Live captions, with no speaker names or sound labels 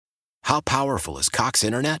How powerful is Cox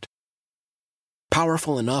Internet?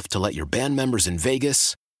 Powerful enough to let your band members in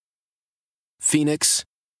Vegas, Phoenix,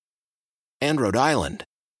 and Rhode Island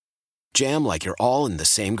jam like you're all in the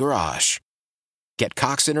same garage. Get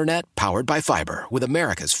Cox Internet powered by fiber with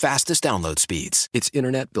America's fastest download speeds. It's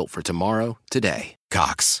internet built for tomorrow, today.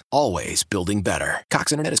 Cox, always building better.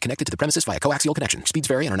 Cox Internet is connected to the premises via coaxial connection. Speeds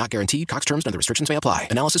vary and are not guaranteed. Cox terms and other restrictions may apply.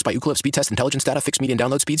 Analysis by Ookla Speed Test Intelligence Data. Fixed median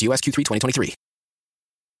download speeds. US Q3 2023.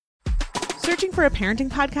 Searching for a parenting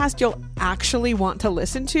podcast you'll actually want to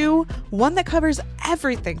listen to? One that covers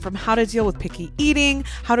everything from how to deal with picky eating,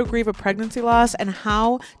 how to grieve a pregnancy loss, and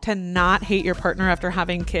how to not hate your partner after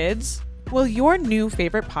having kids? Well, your new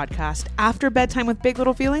favorite podcast, After Bedtime with Big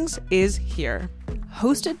Little Feelings, is here.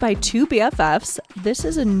 Hosted by two BFFs, this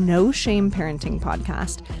is a no-shame parenting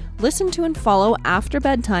podcast. Listen to and follow After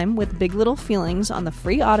Bedtime with Big Little Feelings on the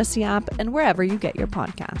free Odyssey app and wherever you get your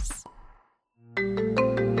podcasts.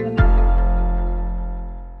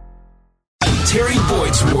 Terry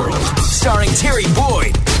Boyd's World, starring Terry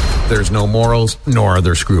Boyd. There's no morals, nor are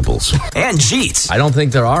there scruples. And Jeets. I don't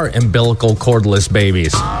think there are umbilical cordless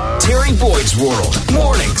babies. Terry Boyd's World,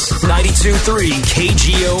 mornings, 92.3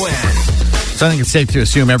 KGON. So I think it's safe to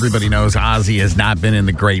assume everybody knows Ozzy has not been in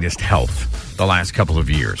the greatest health the last couple of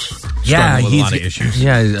years. Yeah, with a lot of issues.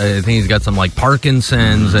 Yeah, I think he's got some like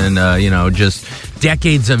Parkinson's and just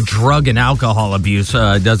decades of drug and alcohol abuse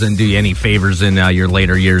doesn't do you any favors in your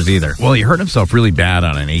later years either. Well, he hurt himself really bad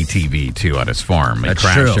on an ATV too at his farm. He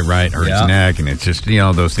crashed it right, hurt his neck, and it's just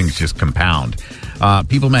those things just compound.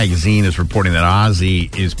 People Magazine is reporting that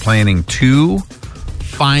Ozzy is planning 2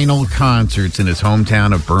 final concerts in his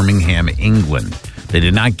hometown of Birmingham, England. They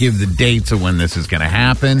did not give the dates of when this is going to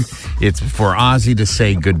happen. It's for Ozzy to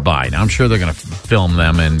say goodbye. Now, I'm sure they're going to film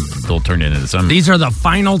them and they'll turn it into something. These are the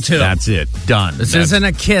final 2. That's it. Done. This isn't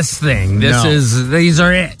a Kiss thing. These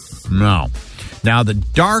are it. No. Now, the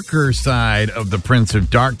darker side of the Prince of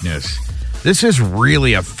Darkness, this is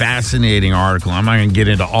really a fascinating article. I'm not going to get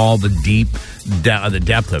into all the the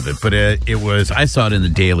depth of it, but I saw it in the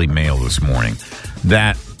Daily Mail this morning,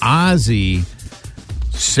 that Ozzy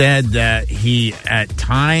said that he at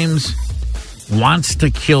times wants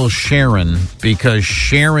to kill Sharon because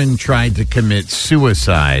Sharon tried to commit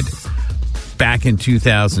suicide back in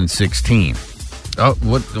 2016. Oh,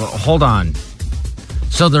 what? Hold on.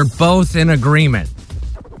 So they're both in agreement.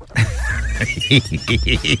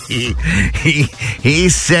 He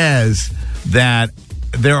says that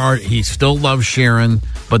he still loves Sharon,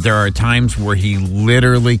 but there are times where he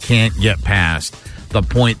literally can't get past the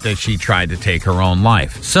point that she tried to take her own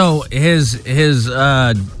life. So his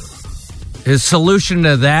solution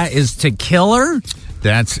to that is to kill her?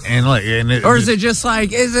 Or is it just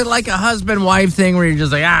like, is it like a husband-wife thing where you're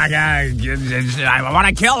just like, I want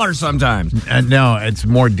to kill her sometimes? No, it's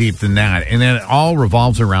more deep than that. And then it all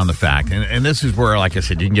revolves around the fact, and this is where, like I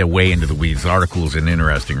said, you can get way into the weeds. The article is an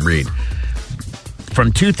interesting read.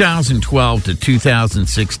 From 2012 to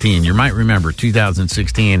 2016, you might remember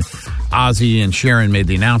 2016, Ozzy and Sharon made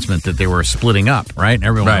the announcement that they were splitting up, right? And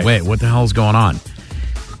everyone went, wait, what the hell's going on?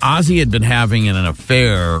 Ozzy had been having an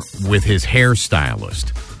affair with his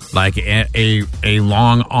hairstylist, like a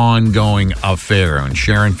long ongoing affair. And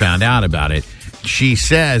Sharon found out about it. She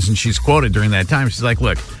says, and she's quoted during that time, she's like,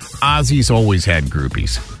 look, Ozzy's always had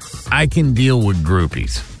groupies. I can deal with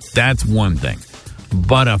groupies. That's one thing.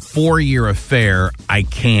 But a 4-year affair, I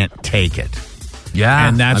can't take it. Yeah.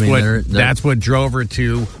 And that's what drove her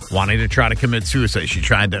to wanting to try to commit suicide. She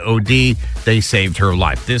tried to OD. They saved her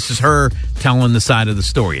life. This is her telling the side of the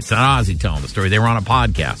story. It's not Ozzy telling the story. They were on a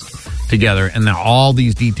podcast together, and then all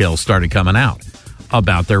these details started coming out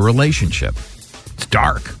about their relationship. It's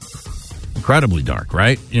dark. Incredibly dark,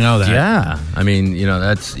 right? You know that. Yeah. I mean,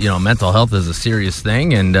 that's, mental health is a serious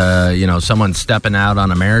thing, and, someone stepping out on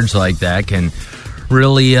a marriage like that can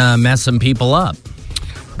really mess some people up.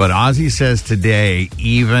 But Ozzy says today,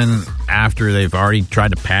 even after they've already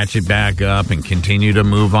tried to patch it back up and continue to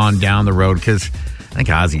move on down the road, because I think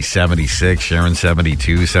Ozzy's 76, Sharon's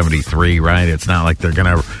 72, 73, right? It's not like they're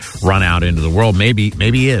going to run out into the world. Maybe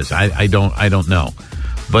he is. I don't know.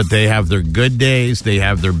 But they have their good days, they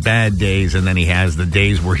have their bad days, and then he has the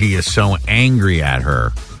days where he is so angry at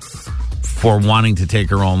her for wanting to take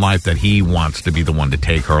her own life that he wants to be the one to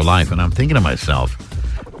take her life. And I'm thinking to myself,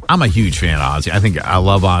 I'm a huge fan of Ozzy. I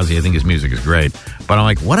love Ozzy. I think his music is great. But I'm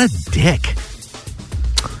like, what a dick.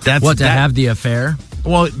 Have the affair?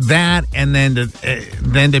 Well, that, and then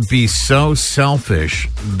to be so selfish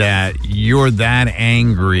that you're that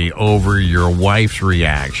angry over your wife's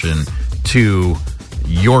reaction to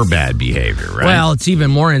your bad behavior, right? Well, it's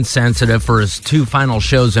even more insensitive for his 2 final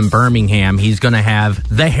shows in Birmingham. He's going to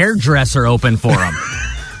have the hairdresser open for him.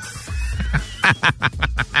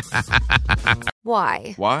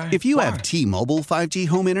 Why? Why? If you have T-Mobile 5G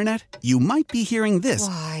home internet, you might be hearing this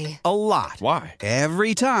Why? a lot. Why?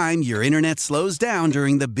 Every time your internet slows down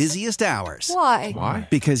during the busiest hours. Why? Why?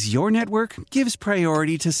 Because your network gives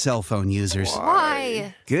priority to cell phone users.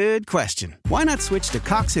 Why? Good question. Why not switch to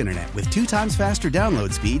Cox Internet with 2 times faster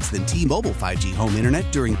download speeds than T-Mobile 5G home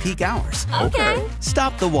internet during peak hours? Okay.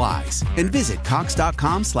 Stop the whys and visit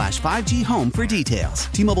cox.com/5G home for details.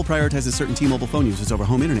 T-Mobile prioritizes certain T-Mobile phone users over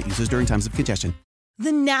home internet users during times of congestion.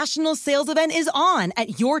 The national sales event is on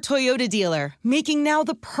at your Toyota dealer, making now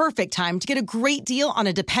the perfect time to get a great deal on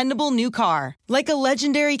a dependable new car. Like a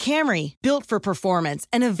legendary Camry, built for performance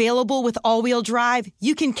and available with all-wheel drive,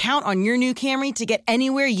 you can count on your new Camry to get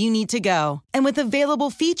anywhere you need to go. And with available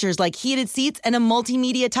features like heated seats and a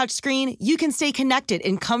multimedia touchscreen, you can stay connected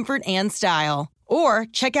in comfort and style. Or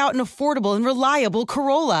check out an affordable and reliable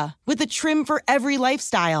Corolla with a trim for every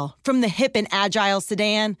lifestyle, from the hip and agile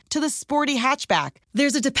sedan to the sporty hatchback.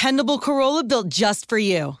 There's a dependable Corolla built just for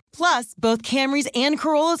you. Plus, both Camrys and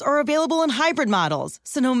Corollas are available in hybrid models,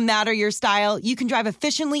 so no matter your style, you can drive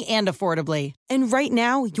efficiently and affordably. And right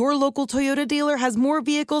now, your local Toyota dealer has more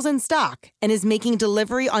vehicles in stock and is making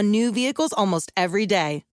delivery on new vehicles almost every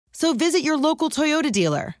day. So visit your local Toyota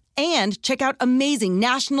dealer. And check out amazing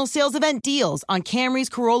national sales event deals on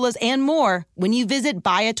Camrys, Corollas, and more when you visit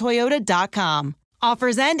buyatoyota.com.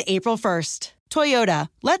 Offers end April 1st. Toyota,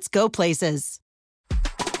 let's go places.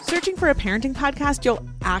 Searching for a parenting podcast you'll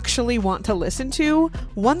actually want to listen to?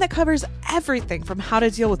 One that covers everything from how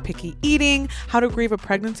to deal with picky eating, how to grieve a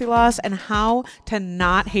pregnancy loss, and how to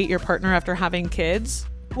not hate your partner after having kids?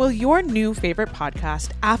 Well, your new favorite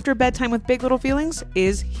podcast, After Bedtime with Big Little Feelings,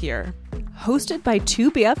 is here. Hosted by 2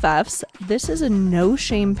 BFFs, this is a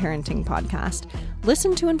no-shame parenting podcast.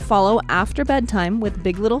 Listen to and follow After Bedtime with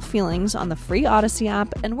Big Little Feelings on the free Odyssey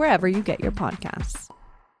app and wherever you get your podcasts.